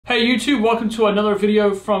Hey YouTube, welcome to another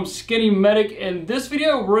video from Skinny Medic. In this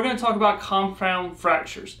video, we're going to talk about compound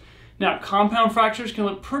fractures. Now, compound fractures can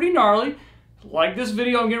look pretty gnarly. Like this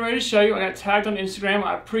video I'm getting ready to show you, I got tagged on Instagram.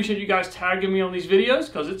 I appreciate you guys tagging me on these videos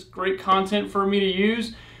because it's great content for me to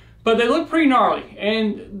use. But they look pretty gnarly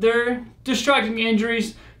and they're distracting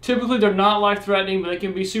injuries. Typically, they're not life-threatening, but they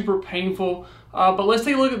can be super painful. But let's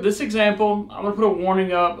take a look at this example. I'm going to put a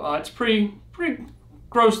warning up. It's pretty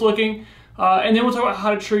gross looking. And then we'll talk about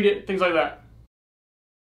how to treat it, things like that.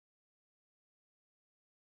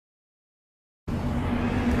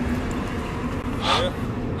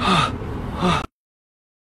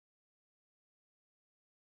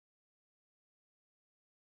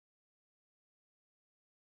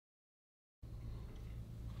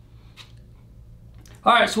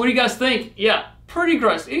 All right, so what do you guys think? Yeah, pretty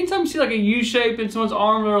gross. Anytime you see like a U shape in someone's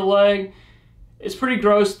arm or leg, it's pretty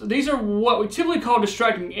gross. These are what we typically call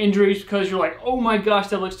distracting injuries because you're like, oh my gosh,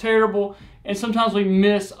 that looks terrible. And sometimes we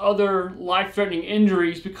miss other life-threatening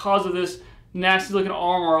injuries because of this nasty looking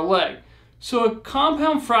arm or a leg. So a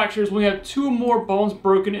compound fracture is when we have two or more bones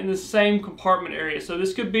broken in the same compartment area. So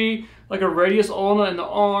this could be like a radius ulna in the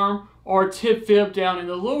arm or a tib fib down in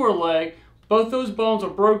the lower leg. Both those bones are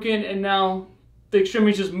broken and now the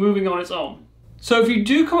extremity is just moving on its own. So if you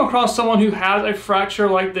do come across someone who has a fracture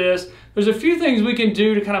like this, there's a few things we can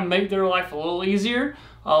do to kind of make their life a little easier,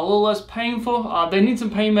 a little less painful. They need some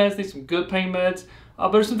pain meds, need some good pain meds, but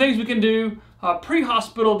there's some things we can do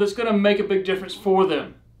pre-hospital that's going to make a big difference for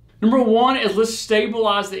them. Number one is let's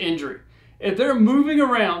stabilize the injury. If they're moving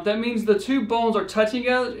around, that means the two bones are touching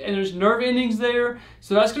together and there's nerve endings there,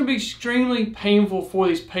 so that's going to be extremely painful for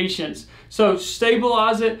these patients. So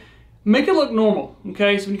stabilize it. Make it look normal,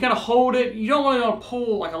 okay? So when you kind of hold it, you don't really want to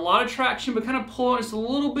pull like a lot of traction, but kind of pull it just a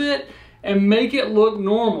little bit and make it look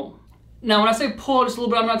normal. Now, when I say pull it just a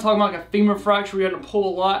little bit, I'm not talking about like a femur fracture where you have to pull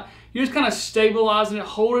a lot. You're just kind of stabilizing it,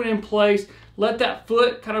 hold it in place, let that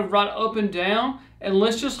foot kind of ride up and down, and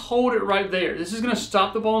let's just hold it right there. This is going to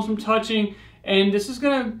stop the bones from touching, and this is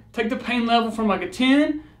going to take the pain level from like a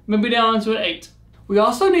 10, maybe down to an 8. We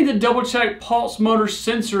also need to double check pulse motor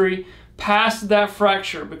sensory past that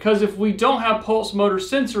fracture, because if we don't have pulse motor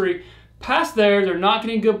sensory past there, they're not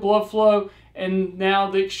getting good blood flow and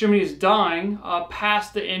now the extremity is dying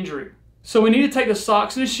past the injury. So we need to take the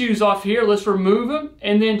socks and the shoes off here. Let's remove them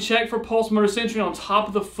and then check for pulse motor sensory on top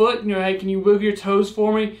of the foot. You know, hey, can you wiggle your toes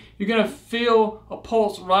for me? You're gonna feel a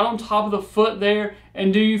pulse right on top of the foot there,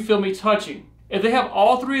 and do you feel me touching? If they have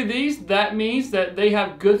all three of these, that means that they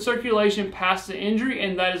have good circulation past the injury,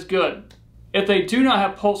 and that is good. If they do not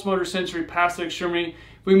have pulse motor sensory past the extremity,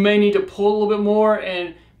 we may need to pull a little bit more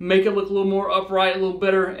and make it look a little more upright, a little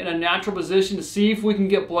better in a natural position to see if we can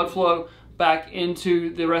get blood flow back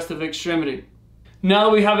into the rest of the extremity. Now that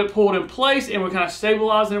we have it pulled in place and we're kind of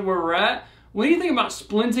stabilizing it where we're at, we need to think about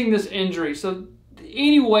splinting this injury. So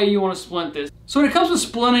any way you want to splint this. So when it comes to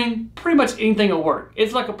splinting, pretty much anything will work.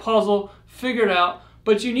 It's like a puzzle, figure it out,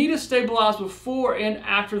 but you need to stabilize before and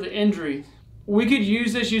after the injury. We could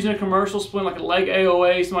use this using a commercial splint like a leg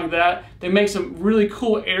AOA, something like that. They make some really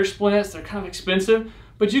cool air splints. They're kind of expensive.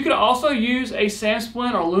 But you could also use a SAM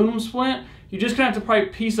splint or aluminum splint. You're just going to have to probably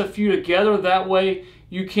piece a few together. That way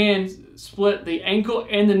you can split the ankle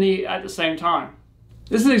and the knee at the same time.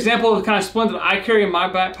 This is an example of the kind of splint that I carry in my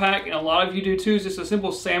backpack, and a lot of you do too. It's just a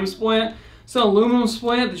simple SAM splint. It's an aluminum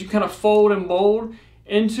splint that you kind of fold and mold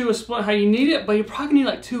into a splint how you need it, but you probably need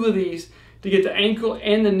like 2 of these to get the ankle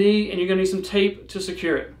and the knee, and you're gonna need some tape to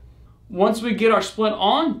secure it. Once we get our splint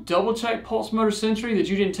on, double check pulse motor sensory that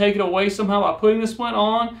you didn't take it away somehow by putting the splint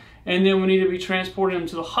on, and then we need to be transporting them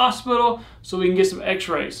to the hospital so we can get some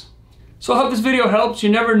x-rays. So I hope this video helps. You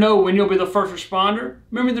never know when you'll be the first responder.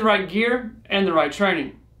 Remember the right gear and the right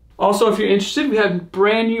training. Also, if you're interested, we have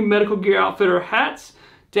brand new Medical Gear Outfitter hats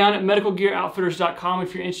down at medicalgearoutfitters.com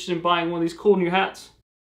if you're interested in buying one of these cool new hats.